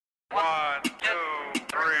1, 2,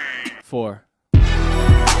 3, 4.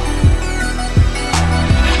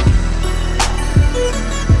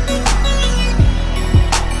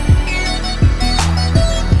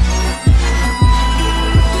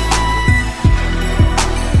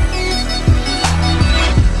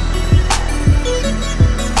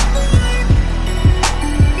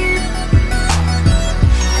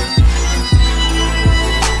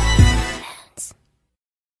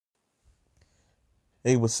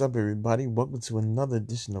 Hey, what's up, everybody? Welcome to another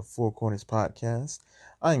edition of Four Corners Podcast.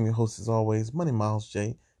 I am your host, as always, Money Miles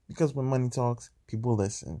J, because when money talks, people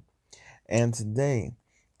listen. And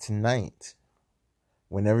tonight,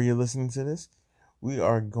 whenever you're listening to this, we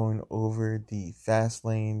are going over the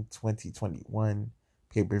Fastlane 2021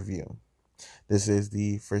 pay-per-view. This is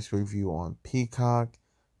the first review on Peacock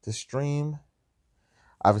to stream.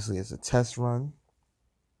 Obviously, it's a test run.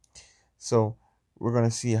 So, we're going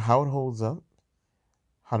to see how it holds up,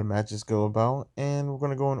 how the matches go about, and we're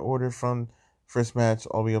going to go in order from first match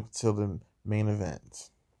all the way up till the main event.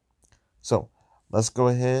 So let's go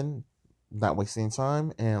ahead, not wasting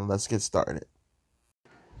time, and let's get started.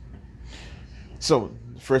 So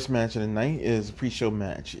first match of the night is a pre-show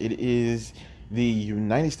match. It is the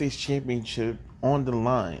United States Championship on the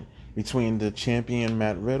line between the champion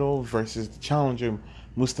Matt Riddle versus the challenger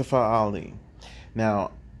Mustafa Ali.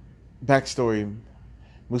 Now, backstory: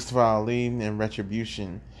 Mustafa Ali and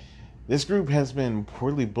Retribution. This group has been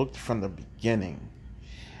poorly booked from the beginning.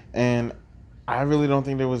 And I really don't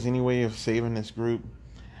think there was any way of saving this group.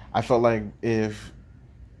 I felt like if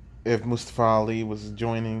Mustafa Ali was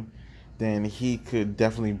joining, then he could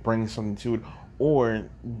definitely bring something to it. Or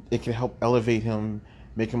it could help elevate him,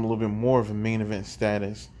 make him a little bit more of a main event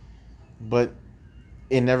status. But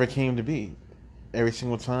it never came to be. Every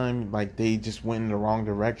single time, like, they just went in the wrong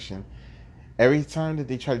direction. Every time that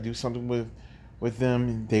they try to do something with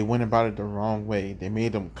them, they went about it the wrong way. They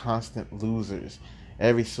made them constant losers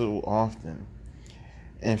every so often.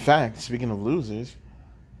 In fact, speaking of losers,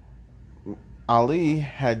 Ali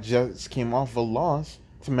had just came off a loss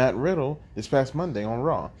to Matt Riddle this past Monday on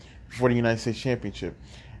Raw for the United States Championship,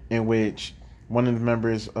 in which one of the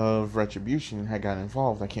members of Retribution had got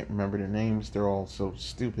involved. I can't remember their names. They're all so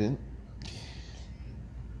stupid.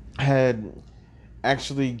 Had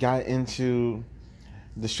actually got into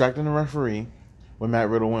distracting the referee when Matt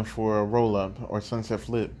Riddle went for a roll-up or sunset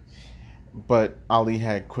flip, but Ali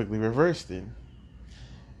had quickly reversed it,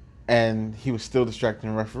 and he was still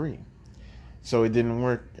distracting the referee, so it didn't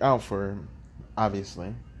work out for him,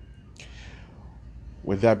 obviously.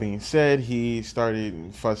 With that being said, he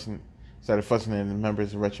started fussing at the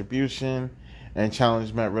members of Retribution and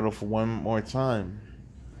challenged Matt Riddle for one more time.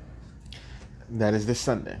 That is this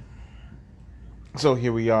Sunday. So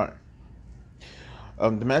here we are.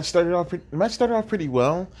 The match started off pretty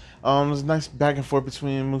well. It was a nice back and forth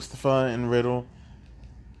between Mustafa and Riddle.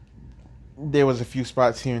 There was a few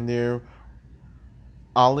spots here and there.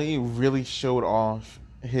 Ali really showed off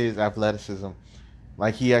his athleticism.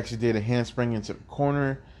 Like, he actually did a handspring into the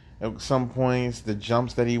corner at some points. The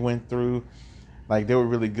jumps that he went through, like, they were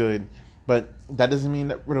really good. But that doesn't mean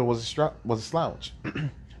that Riddle was a slouch.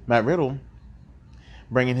 Matt Riddle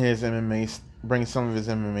bringing some of his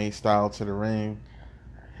MMA style to the ring.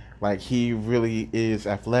 Like, he really is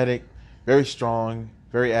athletic, very strong,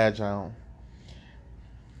 very agile.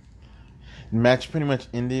 The match pretty much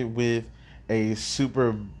ended with a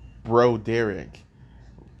super bro Derek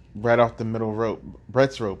right off the middle rope,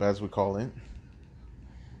 Brett's rope as we call it.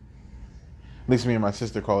 At least me and my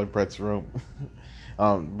sister call it Brett's rope.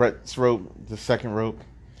 Brett's rope, the second rope.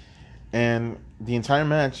 And the entire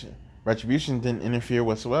match, Retribution didn't interfere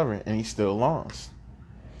whatsoever, and he still lost.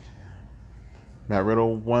 Matt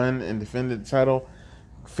Riddle won and defended the title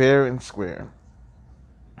fair and square.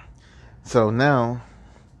 So now,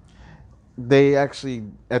 they actually,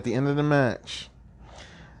 at the end of the match,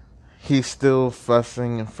 he's still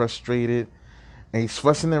fussing and frustrated, and he's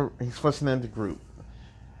fussing at the group.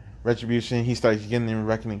 Retribution, he starts getting in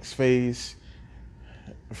Reckoning's face.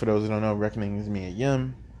 For those who don't know, Reckoning is Mia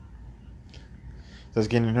Yim. Starts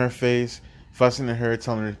getting in her face, fussing at her,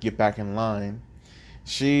 telling her to get back in line.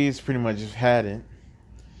 She's pretty much just had it,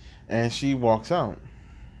 and she walks out.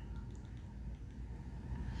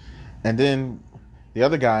 And then the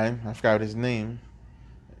other guy, I forgot his name,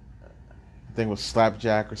 I think it was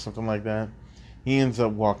Slapjack or something like that, he ends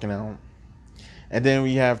up walking out. And then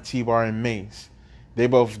we have T-Bar and Mace. They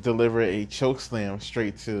both deliver a chokeslam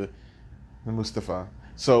straight to Mustafa.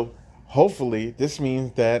 So hopefully this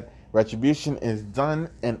means that Retribution is done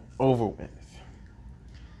and over with.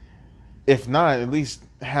 If not, at least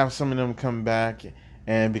have some of them come back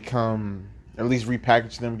and become At least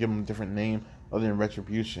repackage them, give them a different name other than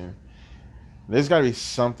Retribution. There's got to be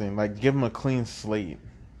something, like give them a clean slate.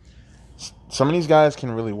 Some of these guys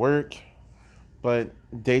can really work, but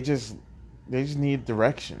they just need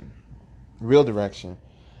direction, real direction.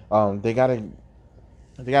 They gotta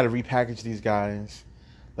repackage these guys,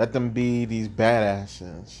 let them be these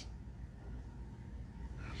badasses,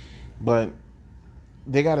 but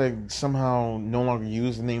they gotta somehow no longer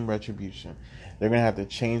use the name Retribution. They're gonna have to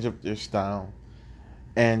change up their style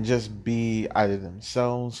and just be either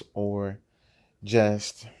themselves or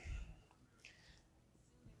just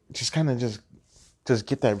kind of just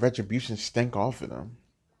get that Retribution stink off of them.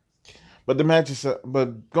 But the match is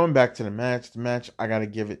but going back to the match I gotta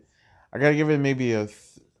give it maybe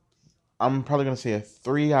I'm probably gonna say a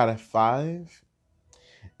 3 out of 5.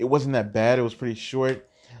 It wasn't that bad. It was pretty short.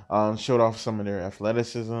 Showed off some of their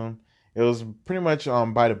athleticism. It was pretty much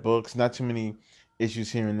by the books. Not too many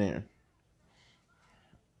issues here and there.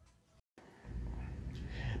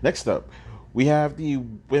 Next up, we have the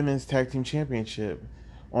Women's Tag Team Championship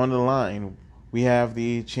on the line. We have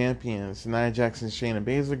the champions, Nia Jax and Shayna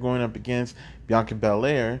Baszler, going up against Bianca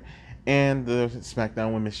Belair and the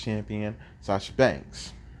SmackDown Women's Champion, Sasha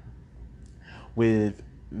Banks. With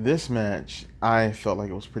this match, I felt like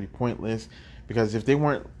it was pretty pointless because if they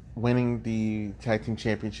weren't winning the Tag Team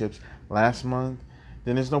Championships last month,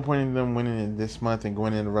 then there's no point in them winning it this month and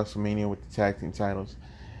going into WrestleMania with the Tag Team titles.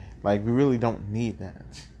 Like, we really don't need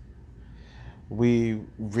that. We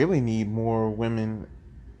really need more women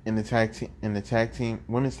in the women's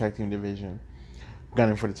tag team division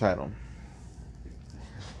gunning for the title.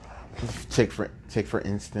 Take for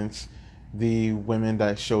instance the women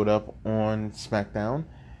that showed up on SmackDown.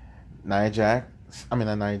 Not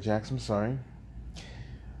Nia Jax, I'm sorry.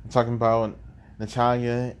 I'm talking about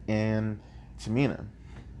Natalya and Tamina.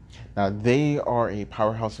 Now they are a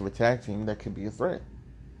powerhouse of a tag team that could be a threat.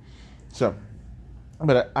 So,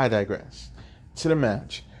 but I digress. To the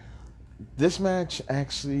match. This match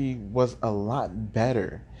actually was a lot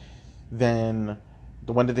better than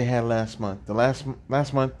the one that they had last month. The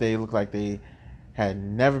last month they looked like they had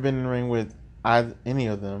never been in the ring with any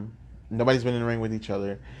of them. Nobody's been in the ring with each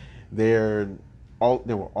other. They were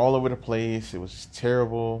all over the place. It was just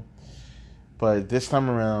terrible. But this time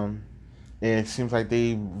around, it seems like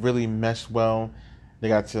they really meshed well. They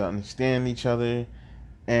got to understand each other,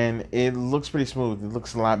 and it looks pretty smooth. It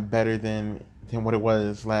looks a lot better than what it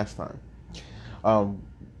was last time.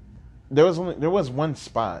 There was one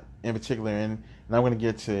spot in particular, and I'm going to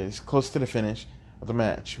get to it's close to the finish of the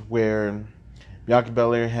match where Bianca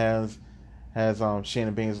Belair has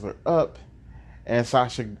Shayna Baszler up, and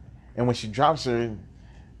Sasha, and when she drops her,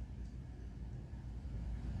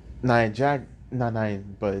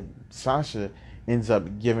 Sasha ends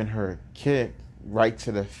up giving her a kick right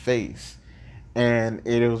to the face, and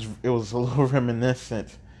it was a little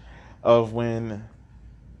reminiscent of when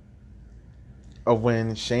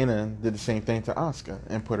Shayna did the same thing to Asuka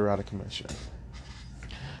and put her out of commission.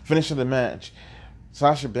 Finish of the match,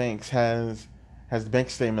 Sasha Banks has the bank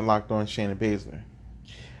statement locked on Shayna Baszler.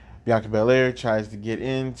 Bianca Belair tries to get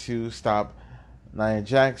in to stop Nia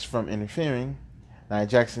Jax from interfering. Nia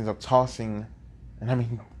Jax ends up tossing, and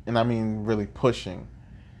I mean really pushing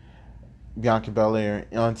Bianca Belair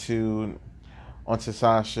onto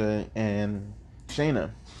Sasha and Shayna,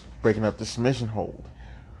 breaking up the submission hold.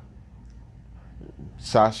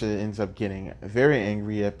 Sasha ends up getting very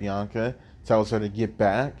angry at Bianca, tells her to get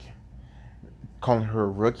back, calling her a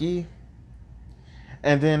rookie.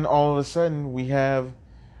 And then all of a sudden we have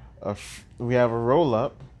a roll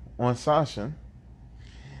up on Sasha,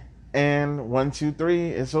 and 1, 2, 3,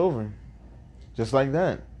 it's over. Just like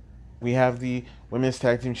that, we have the Women's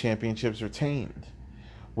Tag Team Championships retained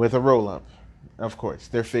with a roll up. Of course,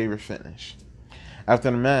 their favorite finish. After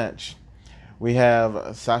the match, we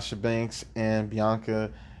have Sasha Banks and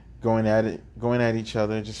Bianca going at each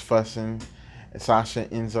other, just fussing. And Sasha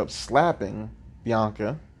ends up slapping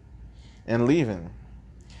Bianca and leaving.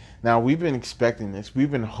 Now, we've been expecting this.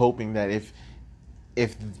 We've been hoping that if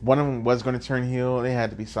one of them was going to turn heel, they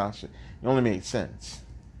had to be Sasha. It only made sense.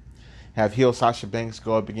 Have heel Sasha Banks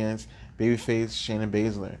go up against babyface Shayna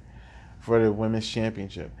Baszler for the Women's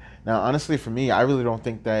Championship. Now, honestly, for me, I really don't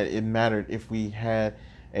think that it mattered if we had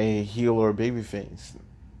a heel or a babyface.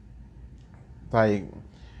 Like,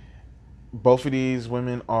 both of these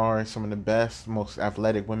women are some of the best, most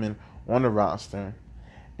athletic women on the roster,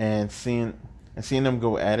 and seeing them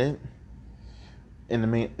go at it in the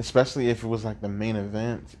main, especially if it was like the main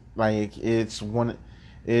event, like it's really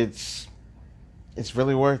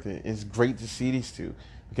worth it. It's great to see these two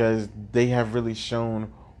because they have really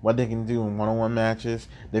shown what they can do in one-on-one matches.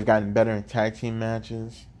 They've gotten better in tag team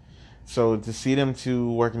matches. So to see them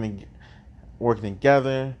two working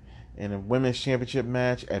together in a women's championship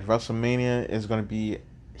match at WrestleMania is going to be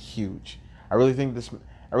huge. I really think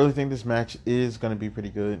this match is going to be pretty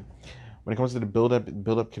good. When it comes to the build-up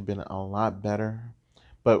could have been a lot better,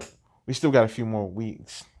 but we still got a few more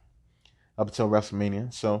weeks up until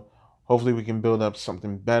WrestleMania. So hopefully we can build up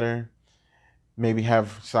something better. Maybe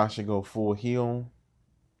have Sasha go full heel.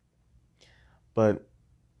 But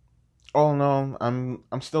all in all,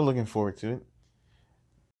 I'm still looking forward to it.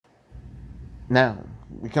 Now,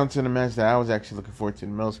 we come to the match that I was actually looking forward to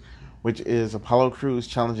the most, which is Apollo Crews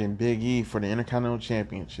challenging Big E for the Intercontinental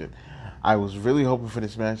Championship. I was really hoping for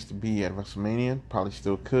this match to be at WrestleMania. Probably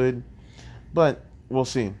still could, but we'll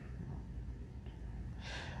see.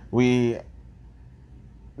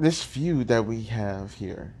 This feud that we have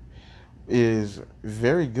here is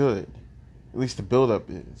very good. At least the build-up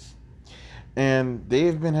is. And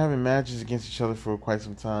they've been having matches against each other for quite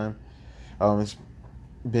some time. It's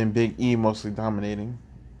been Big E mostly dominating.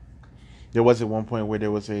 There was at one point where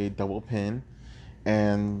there was a double pin,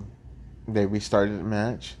 and they restarted the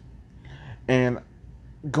match. And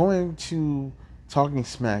going to Talking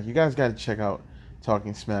Smack, you guys got to check out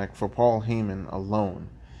Talking Smack for Paul Heyman alone.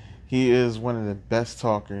 He is one of the best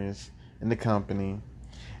talkers in the company,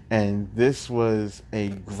 and this was a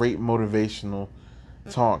great motivational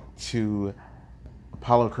talk to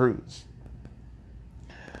Apollo Crews.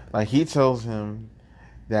 Like, he tells him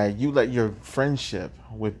that you let your friendship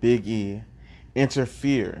with Big E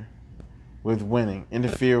interfere with winning,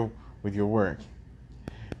 interfere with your work.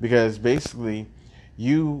 Because basically,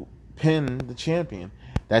 you pin the champion.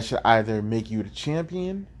 That should either make you the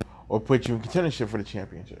champion or put you in contendership for the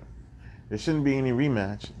championship. There shouldn't be any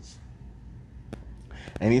rematches.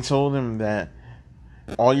 And he told him that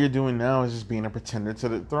all you're doing now is just being a pretender to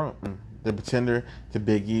the throne, the pretender to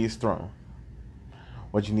Big E's throne.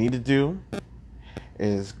 What you need to do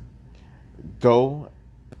is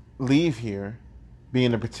leave here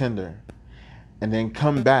being a pretender, and then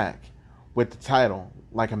come back with the title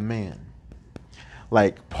like a man.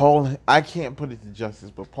 Like I can't put it to justice,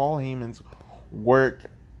 but Paul Heyman's work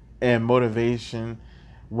and motivation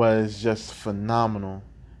was just phenomenal,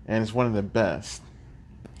 and it's one of the best.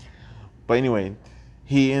 But anyway,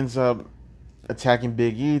 he ends up attacking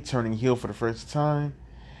Big E, turning heel for the first time,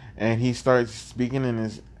 and he starts speaking in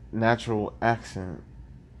his natural accent.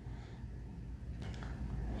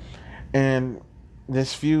 And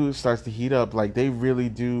this feud starts to heat up. Like, they really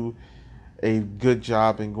do a good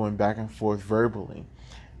job in going back and forth verbally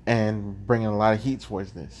and bringing a lot of heat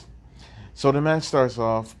towards this. So the match starts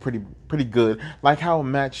off pretty good, like how a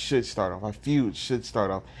match should start off. A feud should start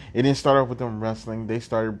off. It didn't start off with them wrestling. They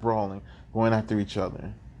started brawling, going after each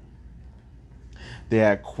other. They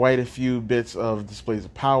had quite a few bits of displays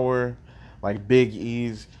of power, like Big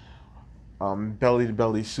E's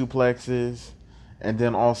belly-to-belly suplexes, and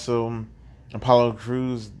then also Apollo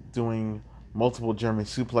Crews doing multiple German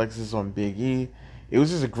suplexes on Big E. It was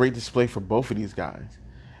just a great display for both of these guys.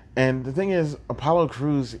 And the thing is, Apollo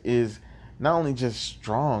Crews is not only just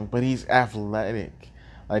strong, but he's athletic.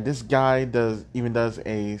 Like, this guy does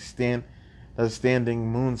standing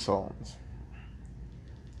moonsaults.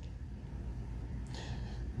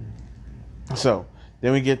 So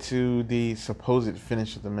then we get to the supposed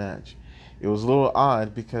finish of the match. It was a little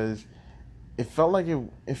odd because it felt like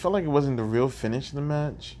it wasn't the real finish of the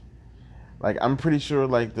match. Like, I'm pretty sure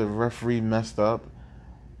like the referee messed up.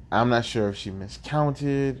 I'm not sure if she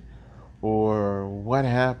miscounted or what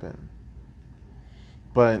happened.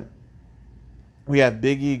 But we have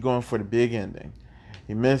Big E going for the big ending.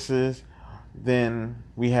 He misses. Then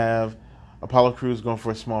we have Apollo Crews going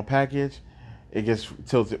for a small package. It gets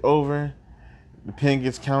tilted over. The pin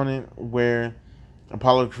gets counted where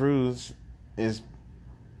Apollo Crews is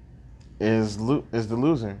the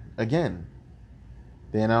loser again.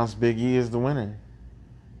 They announced Big E as the winner.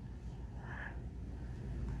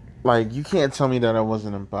 Like, you can't tell me that I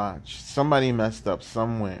wasn't a botch. Somebody messed up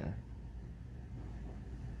somewhere.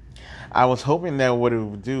 I was hoping that what it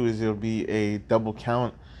would do is it'll be a double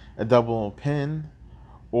count, a double pin,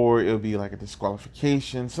 or it'll be like a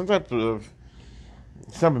disqualification, some type of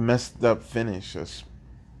messed up finish,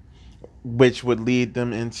 which would lead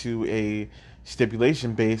them into a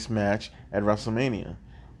stipulation-based match at WrestleMania.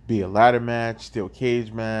 Be a ladder match, steel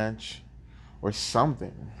cage match, or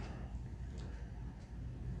something.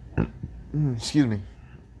 Excuse me.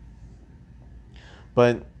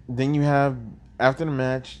 But then you have, after the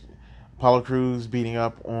match, Apollo Crews beating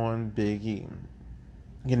up on Big E,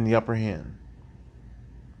 getting the upper hand.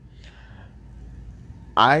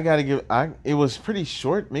 I gotta give. It was pretty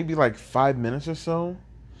short, maybe like 5 minutes or so.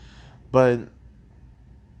 But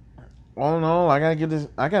all in all, I gotta give this.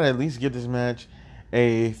 I gotta at least give this match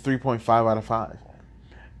a 3.5 out of 5.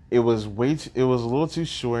 It was it was a little too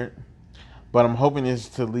short, but I'm hoping it's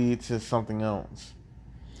to lead to something else.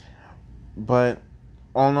 But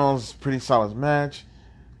all in all, it's a pretty solid match.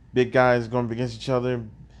 Big guys going up against each other.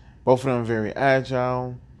 Both of them very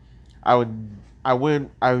agile. I would, I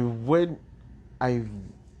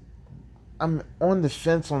I'm on the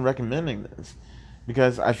fence on recommending this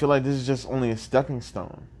because I feel like this is just only a stepping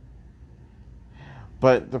stone.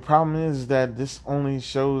 But the problem is that this only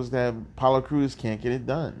shows that Paulo Cruz can't get it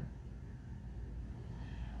done.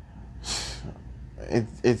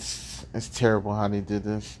 It's terrible how they did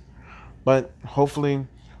this, but hopefully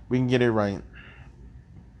we can get it right.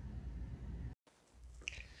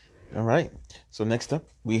 All right. So next up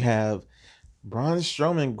we have Braun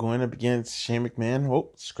Strowman going up against Shane McMahon.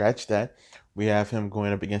 Oh, scratch that. We have him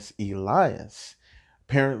going up against Elias.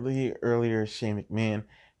 Apparently, earlier Shane McMahon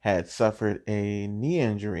had suffered a knee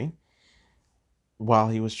injury while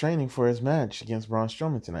he was training for his match against Braun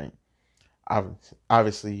Strowman tonight.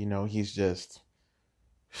 Obviously, he's just,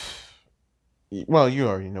 well, you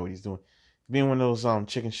already know what he's doing. Being one of those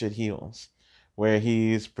chicken shit heels where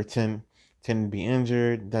he's pretending to be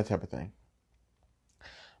injured, that type of thing.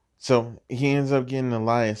 So he ends up getting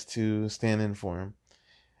Elias to stand in for him.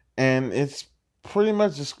 And it's pretty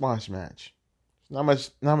much a squash match. Not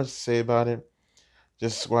much to say about it.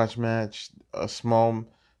 Just a squash match. A small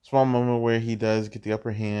moment where he does get the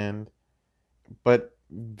upper hand, but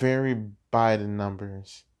very by the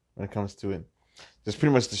numbers when it comes to it. Just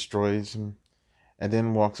pretty much destroys him and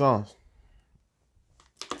then walks off.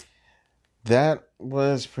 That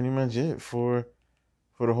was pretty much it for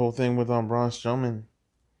the whole thing with Braun Strowman.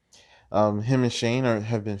 Him and Shane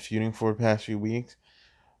have been feuding for the past few weeks.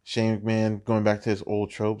 Shane McMahon going back to his old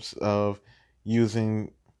tropes of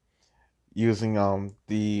using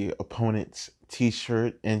the opponent's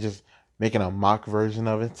T-shirt and just making a mock version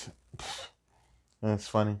of it. That's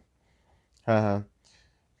funny. I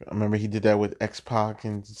remember he did that with X-Pac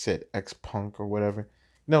and said X-Punk or whatever.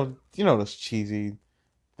 Those cheesy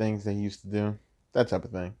things they used to do, that type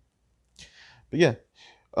of thing. But yeah,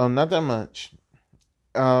 not that much.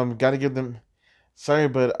 Gotta give them. Sorry,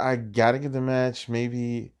 but I gotta give the match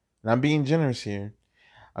maybe. And I'm being generous here.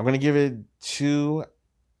 I'm gonna give it 2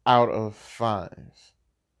 out of 5.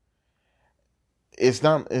 It's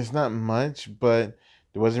not much, but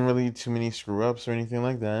there wasn't really too many screw ups or anything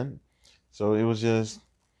like that. So it was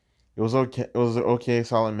okay. It was an okay,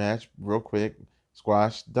 solid match, real quick,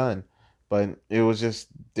 squash, done. But it was just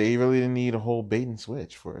they really didn't need a whole bait and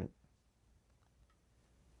switch for it.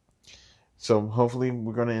 So hopefully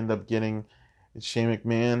we're gonna end up getting Shane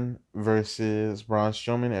McMahon versus Braun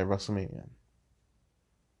Strowman at WrestleMania.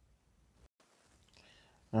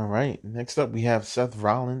 All right. Next up, we have Seth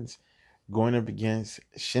Rollins going up against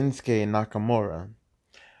Shinsuke Nakamura.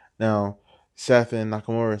 Now, Seth and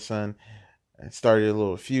Nakamura's son started a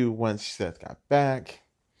little feud once Seth got back.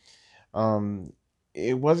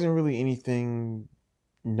 It wasn't really anything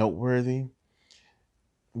noteworthy,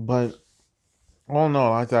 but all in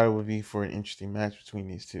all, I thought it would be for an interesting match between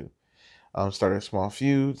these two. Started a small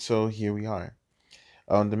feud, so here we are.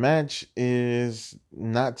 The match is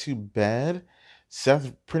not too bad.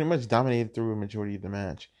 Seth pretty much dominated through a majority of the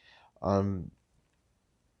match.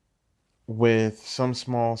 With some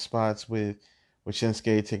small spots with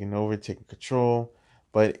Shinsuke taking over, taking control,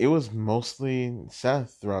 but it was mostly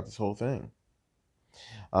Seth throughout this whole thing.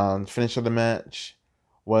 Finish of the match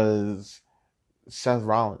was Seth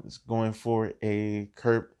Rollins going for a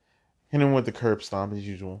curb, hitting him with the curb stomp as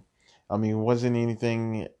usual. I mean, it wasn't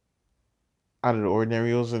anything out of the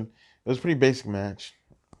ordinary. It was a pretty basic match.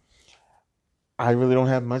 I really don't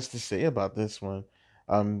have much to say about this one.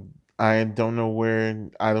 I don't know where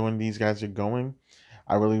either one of these guys are going.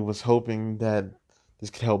 I really was hoping that this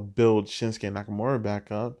could help build Shinsuke Nakamura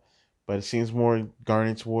back up, but it seems more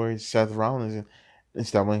garnered towards Seth Rollins and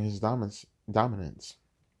establishing his dominance.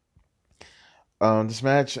 This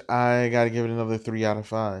match, I got to give it another 3 out of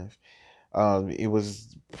 5. It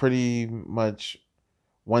was pretty much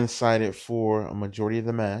one-sided for a majority of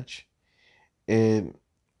the match. It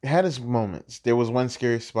had its moments. There was one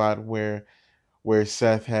scary spot where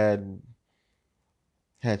Seth had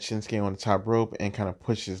Shinsuke on the top rope and kind of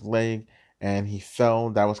pushed his leg and he fell.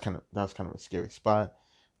 That was kind of a scary spot.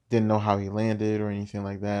 Didn't know how he landed or anything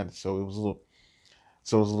like that. So it was a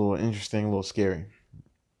little interesting, a little scary.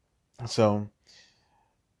 So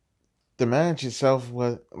the match itself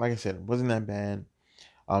was, like I said, wasn't that bad.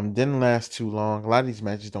 Didn't last too long. A lot of these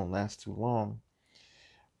matches don't last too long.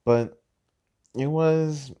 But it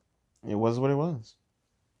was what it was.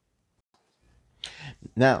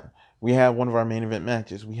 Now we have one of our main event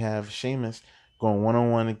matches. We have Sheamus going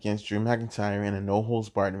 1-on-1 against Drew McIntyre in a no holds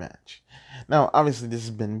barred match. Now, obviously, this has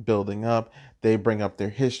been building up. They bring up their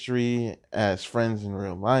history as friends in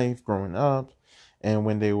real life, growing up, and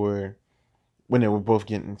when they were both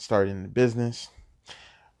getting started in the business.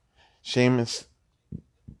 Sheamus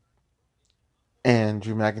and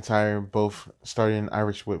Drew McIntyre both started in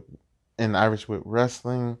Irish Whip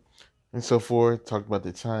Wrestling and so forth. Talked about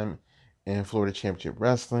their time in Florida Championship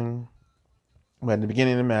Wrestling. But at the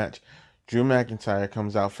beginning of the match, Drew McIntyre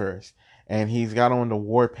comes out first, and he's got on the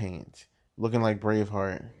war paint, looking like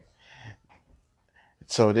Braveheart.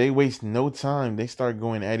 So they waste no time. They start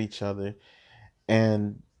going at each other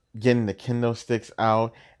and getting the kendo sticks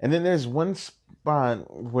out. And then there's one spot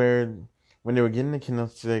where, when they were getting the kendo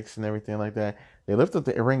sticks and everything like that, they lift up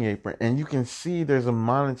the ring apron, and you can see there's a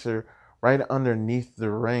monitor right underneath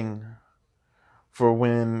the ring for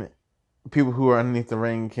when people who are underneath the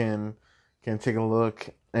ring can take a look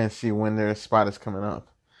and see when their spot is coming up.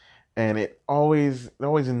 And it always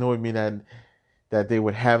annoyed me that they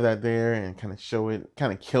would have that there and kind of show it,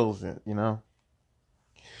 kind of kills it, you know.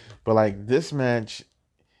 But like this match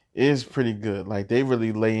is pretty good. Like they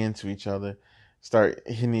really lay into each other, start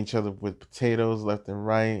hitting each other with potatoes left and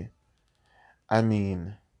right. I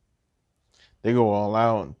mean, they go all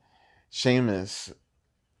out. Sheamus,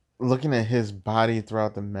 looking at his body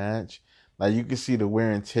throughout the match, like you can see the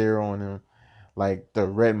wear and tear on him, like the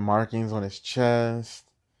red markings on his chest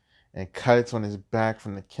and cuts on his back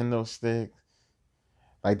from the kendo stick.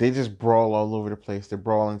 Like they just brawl all over the place. They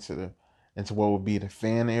brawl into what would be the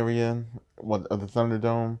fan area, what of the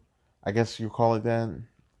Thunderdome, I guess you call it that,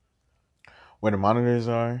 where the monitors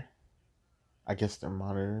are. I guess they're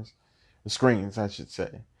monitors, the screens, I should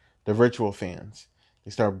say, the virtual fans.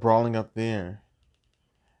 They start brawling up there,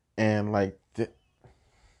 and it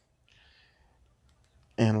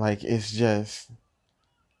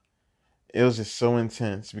was just so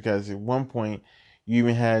intense because at one point you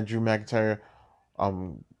even had Drew McIntyre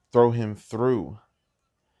throw him through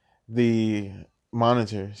the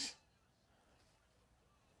monitors.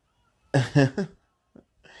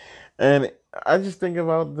 And I just think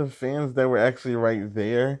about the fans that were actually right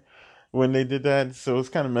there when they did that. So it's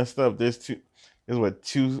kind of messed up. There's what,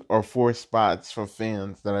 2 or 4 spots for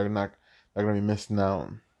fans that are not that are gonna be missing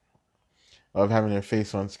out of having their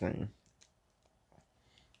face on screen.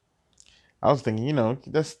 I was thinking,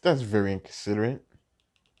 that's very inconsiderate.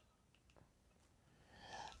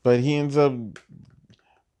 But he ends up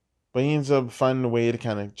finding a way to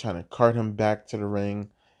kind of trying to cart him back to the ring.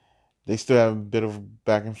 They still have a bit of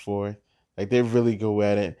back and forth. Like they really go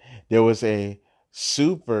at it. There was a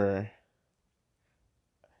super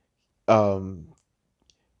um,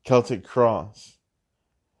 Celtic cross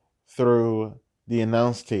through the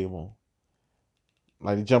announce table.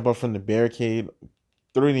 Like they jump up from the barricade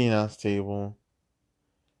through the announce table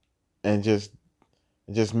and just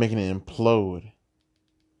making it implode.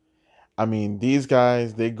 I mean, these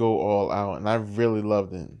guys, they go all out, and I really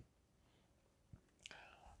loved it.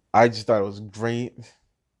 I just thought it was great.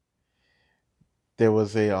 There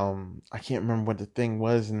was I can't remember what the thing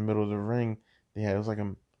was in the middle of the ring. Yeah, it was like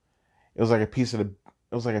a piece of the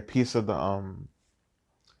it was like a piece of the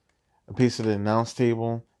announce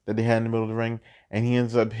table that they had in the middle of the ring, and he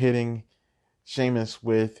ends up hitting Sheamus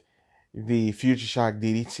with the Future Shock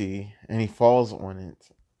DDT, and he falls on it.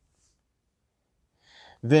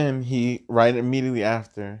 Then right immediately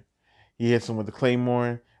after, he hits him with the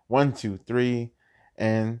Claymore. 1, 2, 3,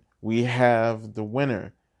 and we have the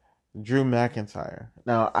winner, Drew McIntyre.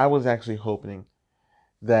 Now, I was actually hoping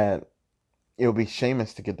that it would be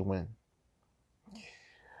Sheamus to get the win.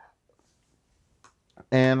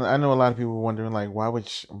 And I know a lot of people were wondering, like,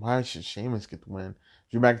 why should Sheamus get the win?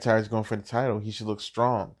 Drew McIntyre is going for the title. He should look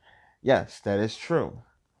strong. Yes, that is true.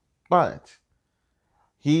 But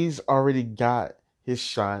he's already got his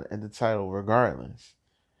shot at the title regardless.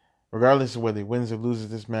 Regardless of whether he wins or loses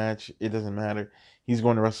this match, it doesn't matter. He's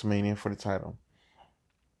going to WrestleMania for the title.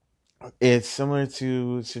 It's similar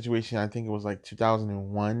to a situation, I think it was like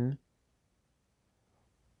 2001.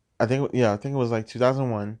 I think it was like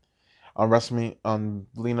 2001 on WrestleMania, on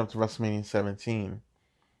leading up to WrestleMania 17.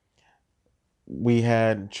 We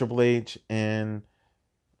had Triple H and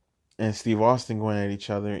Steve Austin going at each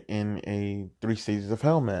other in a 3 Stages of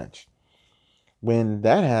Hell match. When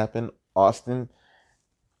that happened, Austin,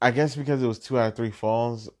 I guess because it was 2 out of 3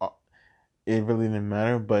 falls, it really didn't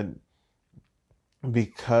matter. But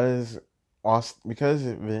because of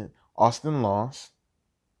it, Austin lost,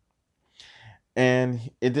 and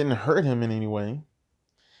it didn't hurt him in any way.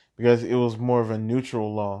 because it was more of a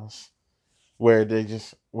neutral loss where they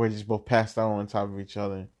just both passed out on top of each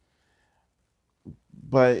other.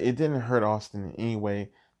 But it didn't hurt Austin in any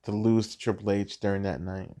way to lose to Triple H during that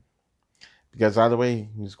night. Because either way,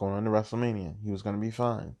 he was going on to WrestleMania. He was going to be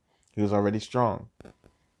fine. He was already strong.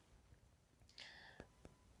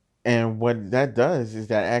 And what that does is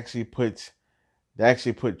that actually put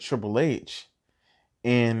Triple H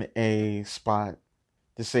in a spot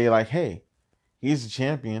to say like, hey, he's the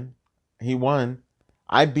champion. He won.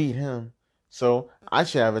 I beat him. So I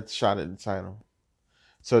should have a shot at the title.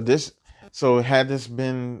 So had this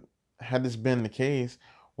been the case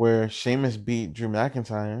where Sheamus beat Drew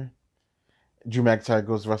McIntyre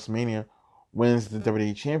goes to WrestleMania, wins the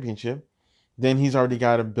WWE Championship, then he's already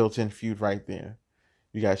got a built-in feud right there.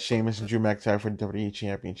 You got Sheamus and Drew McIntyre for the WWE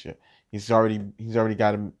Championship. He already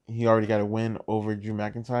got a win over Drew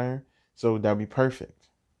McIntyre, so that'd be perfect.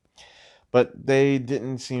 But they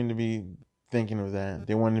didn't seem to be thinking of that.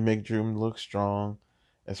 They wanted to make Drew look strong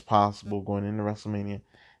as possible going into WrestleMania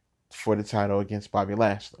for the title against Bobby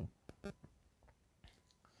Lashley.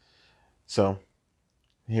 So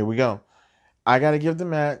here we go. I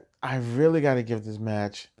really gotta give this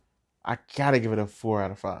match, I gotta give it a 4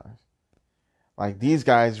 out of 5. Like, these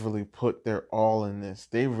guys really put their all in this.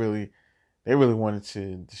 They really wanted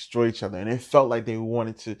to destroy each other, and it felt like they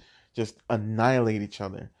wanted to just annihilate each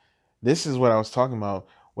other. This is what I was talking about.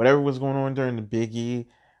 Whatever was going on during the Big E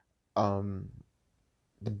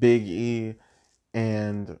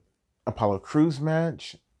and Apollo Crews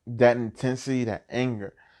match, that intensity, that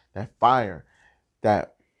anger, that fire,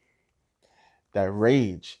 that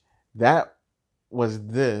rage, that was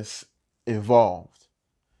this evolved.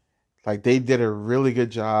 Like, they did a really good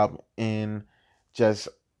job in just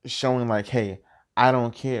showing like, hey, I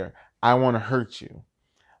don't care. I want to hurt you.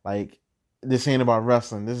 Like, this ain't about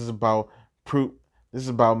wrestling. This is about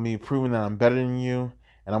me proving that I'm better than you,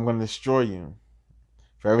 and I'm going to destroy you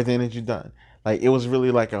for everything that you've done. Like, it was really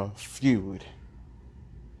like a feud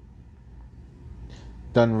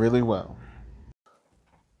done really well.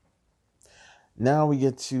 Now we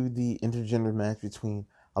get to the intergender match between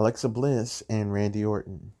Alexa Bliss and Randy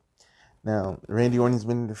Orton. Now, Randy Orton's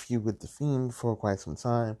been in a feud with The Fiend for quite some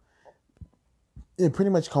time. It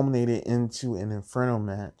pretty much culminated into an Inferno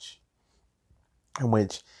match in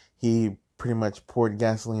which he pretty much poured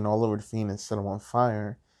gasoline all over The Fiend and set him on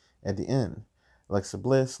fire at the end. Alexa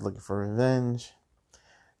Bliss, looking for revenge,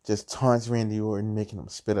 just taunts Randy Orton, making him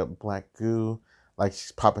spit up black goo like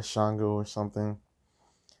she's Papa Shango or something.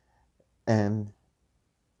 And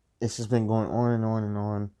it's just been going on and on and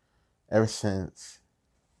on ever since.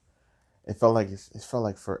 It felt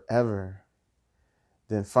like forever.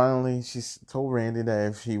 Then finally, she told Randy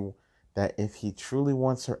that if he truly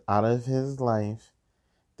wants her out of his life,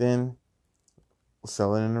 then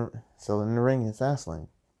sell it in the ring in Fastlane.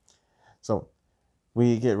 So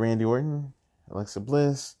we get Randy Orton, Alexa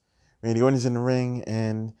Bliss. Randy Orton's in the ring,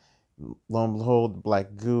 and lo and behold,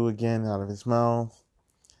 black goo again out of his mouth.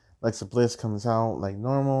 Alexa Bliss comes out like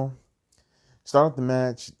normal. Start the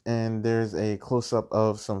match, and there's a close-up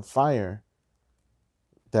of some fire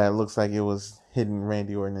that looks like it was hitting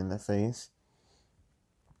Randy Orton in the face.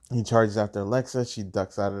 He charges after Alexa. She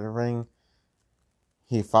ducks out of the ring.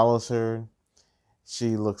 He follows her.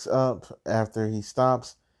 She looks up after he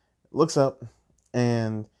stops. Looks up,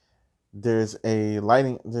 and there's a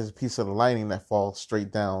piece of the lighting that falls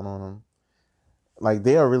straight down on him. Like,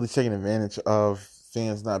 they are really taking advantage of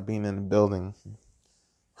fans not being in the building.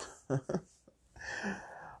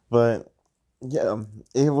 But yeah,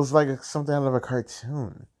 it was like something out of a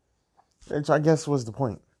cartoon, which I guess was the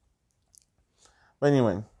point. But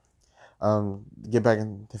anyway,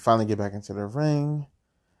 they finally get back into the ring.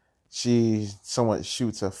 She somewhat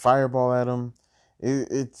shoots a fireball at him.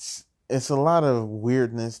 It's a lot of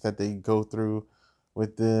weirdness that they go through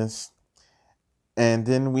with this. And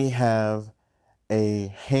then we have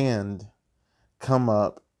a hand come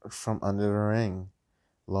up from under the ring.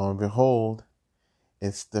 Lo and behold,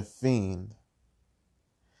 it's The Fiend.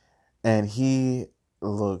 And he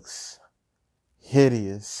looks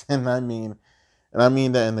hideous. And I mean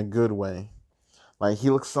that in a good way. Like, he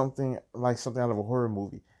looks something out of a horror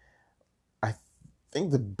movie. I think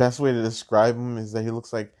the best way to describe him is that he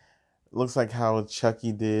looks like how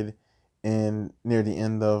Chucky did near the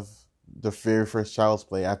end of the very first Child's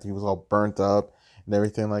Play, after he was all burnt up and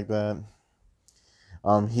everything like that.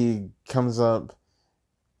 He comes up,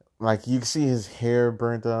 like, you can see his hair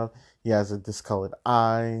burnt up. He has a discolored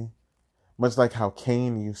eye, much like how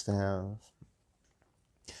Kane used to have.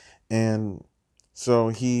 And so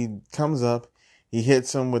he comes up, he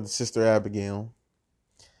hits him with Sister Abigail,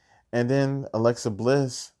 and then Alexa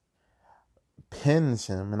Bliss pins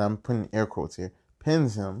him, and I'm putting air quotes here,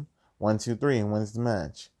 pins him 1, 2, 3, and wins the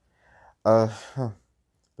match. The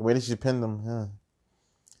way that she pinned him,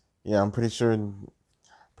 yeah, I'm pretty sure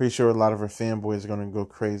a lot of her fanboys are gonna go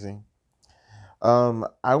crazy. I'm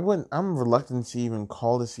reluctant to even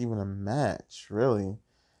call this even a match, really.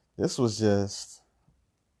 This was just,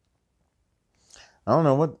 I don't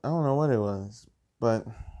know what it was, but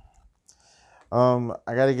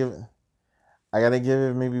I gotta give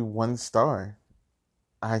it maybe 1 star.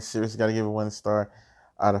 I seriously gotta give it 1 star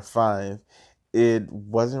out of 5. It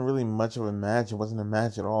wasn't really much of a match. It wasn't a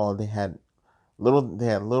match at all. They had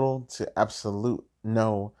little to absolute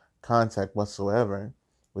no contact whatsoever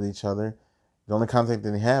with each other. The only contact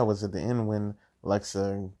that they had was at the end when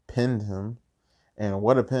Alexa pinned him, and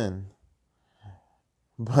what a pin!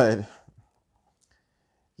 But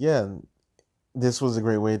yeah, this was a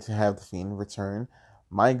great way to have the Fiend return.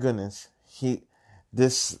 My goodness,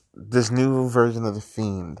 this new version of the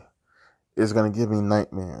Fiend is gonna give me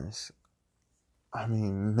nightmares. I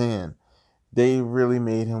mean, man, they really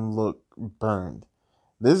made him look burned.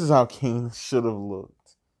 This is how Kane should have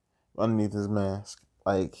looked underneath his mask.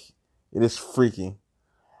 Like, it is freaky.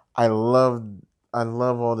 I love I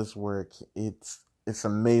love all this work. It's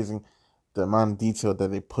amazing the amount of detail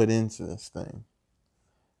that they put into this thing.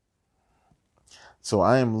 So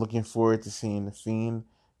I am looking forward to seeing the Fiend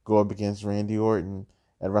go up against Randy Orton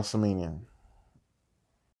at WrestleMania.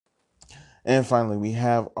 And finally, we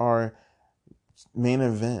have our main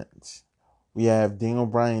event. We have Daniel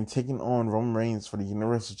Bryan taking on Roman Reigns for the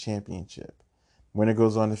Universal Championship. Winner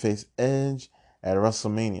goes on to face Edge at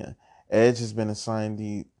WrestleMania. Edge has been assigned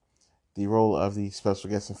the role of the special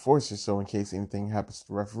guest enforcer, so in case anything happens to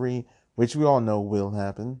the referee, which we all know will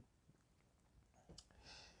happen,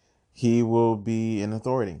 he will be an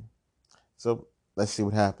authority. So let's see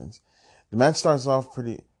what happens. The match starts off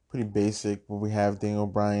pretty basic, where we have Daniel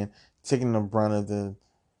Bryan taking the brunt of the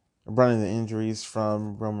injuries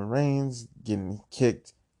from Roman Reigns, getting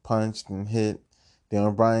kicked, punched, and hit.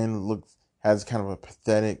 Daniel Bryan has kind of a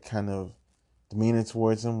pathetic kind of demeanor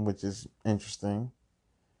towards him, which is interesting.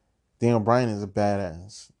 Daniel Bryan is a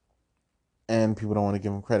badass, and people don't want to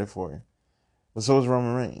give him credit for it. But so is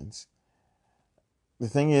Roman Reigns. The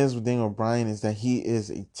thing is with Daniel Bryan is that he is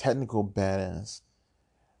a technical badass.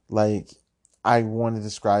 Like, I want to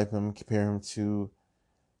describe him, compare him to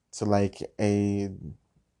like a.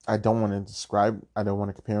 I don't want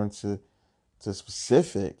to compare him to a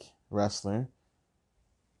specific wrestler,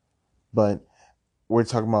 but we're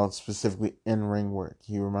talking about specifically in ring work.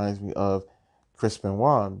 He reminds me of Chris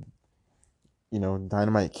Benoit,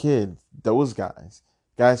 Dynamite Kid, those guys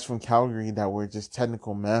from Calgary that were just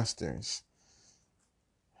technical masters.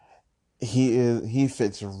 He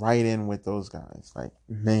fits right in with those guys. Like,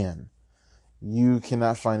 man, you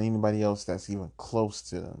cannot find anybody else that's even close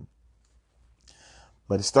to them.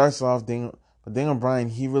 But it starts off Daniel Bryan,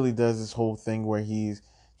 he really does this whole thing where he's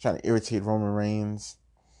trying to irritate Roman Reigns,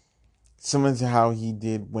 similar to how he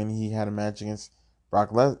did when he had a match against had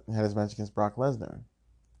his match against Brock Lesnar.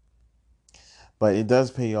 But it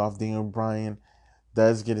does pay off. Daniel Bryan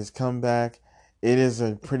does get his comeback. It is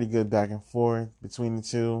a pretty good back and forth between the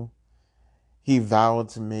two. He vowed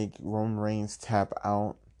to make Roman Reigns tap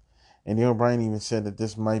out, and Daniel Bryan even said that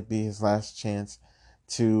this might be his last chance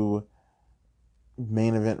to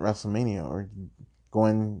main event WrestleMania, or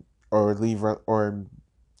going or leave, or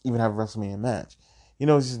even have a WrestleMania match. He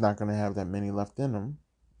knows he's not going to have that many left in him,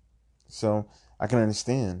 so I can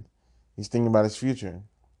understand. He's thinking about his future.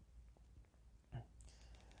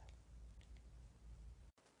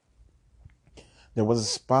 There was a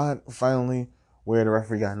spot finally where the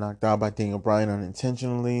referee got knocked out by Daniel Bryan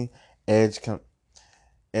unintentionally. Edge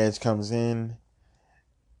comes in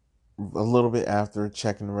a little bit after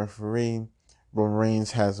checking the referee. Roman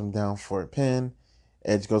Reigns has him down for a pin.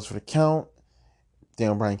 Edge goes for the count.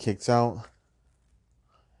 Daniel Bryan kicks out,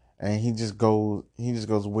 and he just goes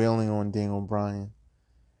wailing on Daniel Bryan.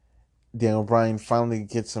 Daniel Bryan finally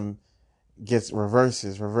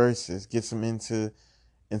reverses, gets him into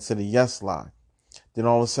the yes lock. Then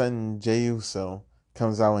all of a sudden, Jey Uso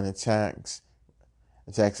comes out and attacks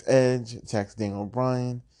Edge, attacks Daniel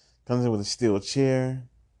Bryan, comes in with a steel chair,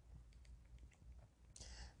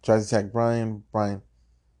 tries to attack Bryan. Bryan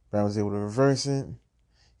was able to reverse it.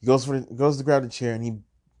 He goes to grab the chair, and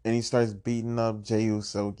he starts beating up Jey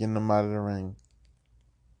Uso, getting him out of the ring.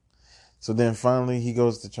 So then finally he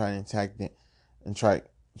goes to try and attack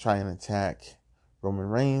Roman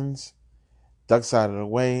Reigns. Ducks out of the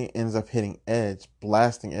way, ends up hitting Edge,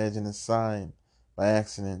 blasting Edge in the side by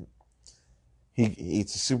accident. He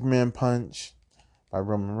eats a Superman punch by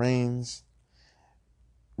Roman Reigns.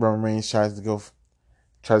 Roman Reigns tries to go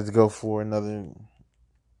for another.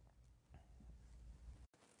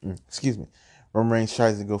 Excuse me. Roman Reigns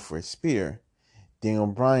tries to go for a spear. Daniel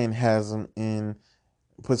Bryan has him in,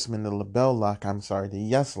 puts him in the LeBell lock. I'm sorry, the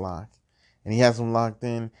Yes lock, and he has him locked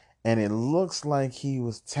in. And it looks like he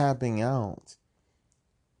was tapping out.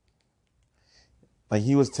 Like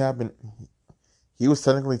he was tapping. He was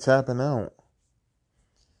technically tapping out.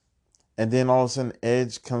 And then all of a sudden,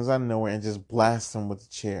 Edge comes out of nowhere and just blasts him with the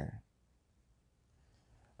chair.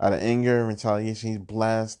 Out of anger and retaliation, he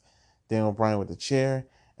blasts Daniel Bryan with the chair.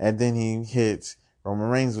 And then he hits Roman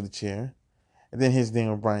Reigns with the chair. And then hits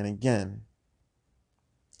Daniel Bryan again.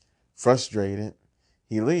 Frustrated,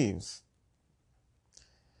 he leaves.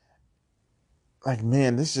 Like,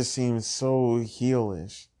 man, this just seems so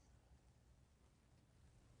heelish.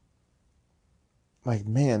 Like,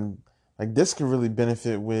 man, like this could really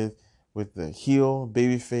benefit with the heel,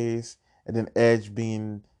 babyface, and then Edge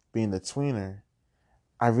being the tweener.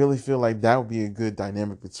 I really feel like that would be a good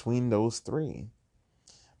dynamic between those three.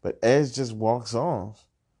 But Edge just walks off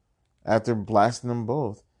after blasting them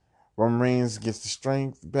both. Roman Reigns gets the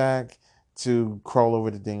strength back to crawl over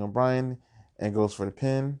to Daniel Bryan and goes for the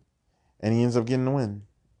pin, and he ends up getting the win.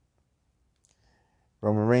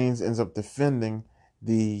 Roman Reigns ends up defending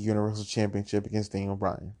the Universal Championship against Daniel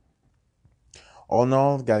Bryan. All in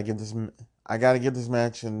all, I gotta give this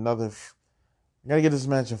match a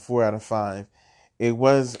 4 out of 5. It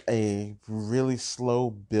was a really slow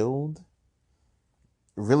build,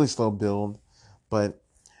 but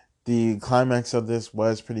the climax of this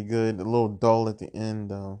was pretty good. A little dull at the end,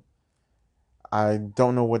 though. I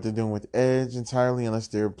don't know what they're doing with Edge entirely, unless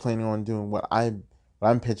they're planning on doing what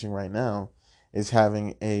I'm pitching right now, is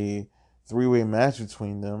having a 3-way match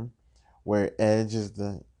between them, where Edge is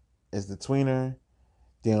the tweener,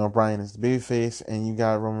 Daniel Bryan is the babyface, and you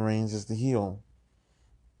got Roman Reigns as the heel.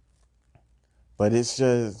 But it's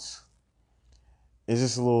just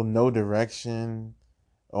a little no direction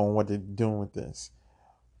on what they're doing with this.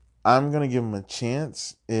 I'm gonna give them a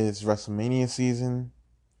chance. It's WrestleMania season,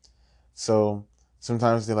 so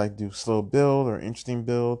sometimes they like do slow build or interesting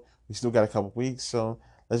build. We still got a couple weeks, so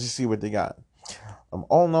let's just see what they got.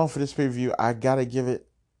 All in all, for this pay-per-view, I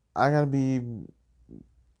gotta be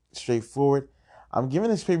straightforward. I'm giving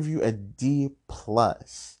this pay-per-view a D+.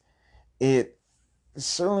 It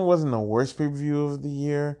certainly wasn't the worst pay-per-view of the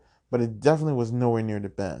year, but it definitely was nowhere near the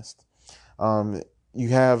best. You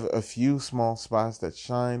have a few small spots that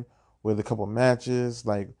shine with a couple matches,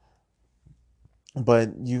 but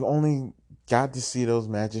you only got to see those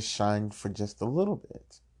matches shine for just a little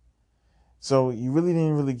bit. So you really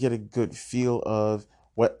didn't get a good feel of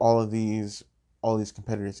what all these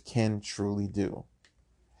competitors can truly do.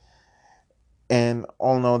 And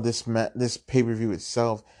all in all, this pay-per-view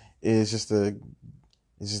itself is just a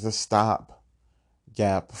stop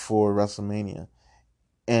gap for WrestleMania.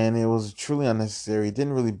 And it was truly unnecessary. It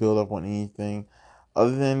didn't really build up on anything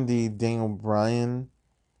other than the Daniel Bryan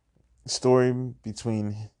story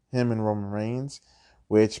between him and Roman Reigns,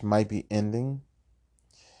 which might be ending.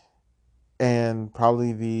 And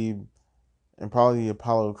probably the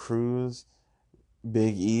Apollo Crews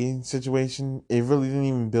Big E situation. It really didn't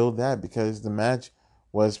even build that, because the match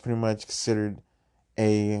was pretty much considered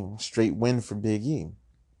a straight win for Big E.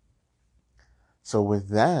 So with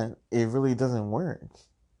that, it really doesn't work.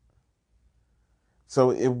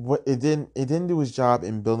 So it didn't do its job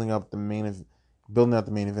in building up the main event of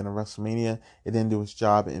WrestleMania. It didn't do its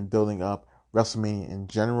job in building up WrestleMania in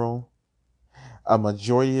general. A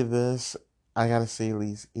majority of this, I gotta say, at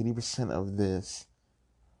least 80% of this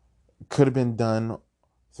could have been done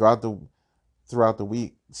throughout the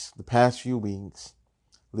weeks, the past few weeks,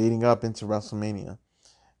 leading up into WrestleMania,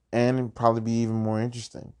 and it'd probably be even more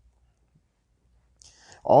interesting.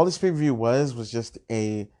 All this pay-per-view was just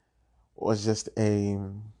a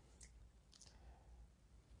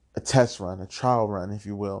test run, a trial run, if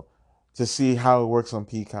you will, to see how it works on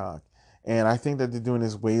Peacock. And I think that they're doing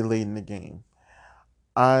this way late in the game.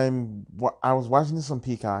 I was watching this on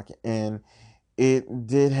Peacock, and it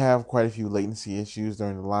did have quite a few latency issues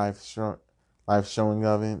during the live showing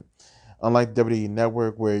of it. Unlike WWE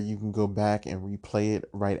Network, where you can go back and replay it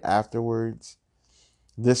right afterwards,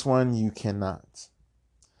 this one you cannot.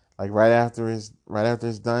 Like right after it's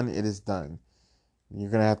done, it is done.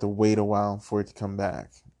 You're gonna have to wait a while for it to come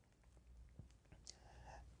back.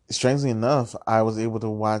 Strangely enough, I was able to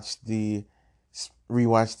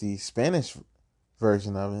rewatch the Spanish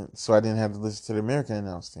version of it, so I didn't have to listen to the American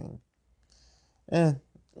announced team.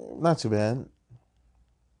 Not too bad.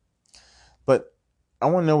 But I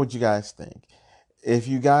want to know what you guys think. If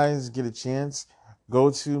you guys get a chance,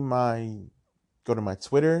 go to my go to my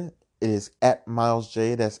Twitter. It is at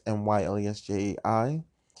MilesJ. That's MYLESJAI.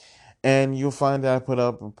 And you'll find that I put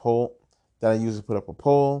up a poll that I usually put up a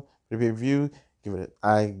poll for the review.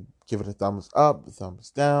 I give it a thumbs up, a thumbs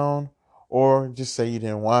down, or just say you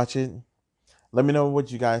didn't watch it. Let me know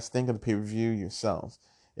what you guys think of the pay-per-view yourselves.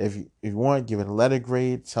 If you want, give it a letter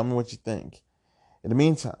grade. Tell me what you think. In the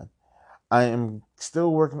meantime, I am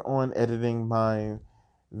still working on editing my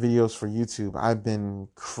videos for YouTube. I've been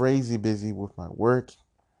crazy busy with my work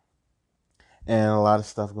and a lot of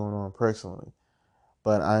stuff going on personally.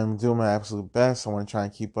 But I'm doing my absolute best. I want to try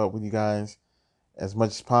and keep up with you guys as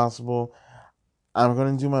much as possible. I'm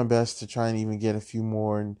going to do my best to try and even get a few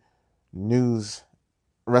more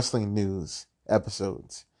wrestling news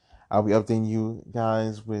episodes. I'll be updating you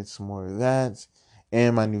guys with some more of that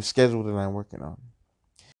and my new schedule that I'm working on.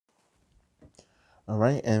 All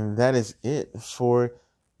right, and that is it for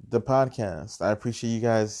the podcast. I appreciate you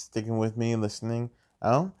guys sticking with me and listening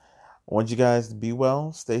out. I want you guys to be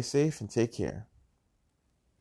well, stay safe, and take care.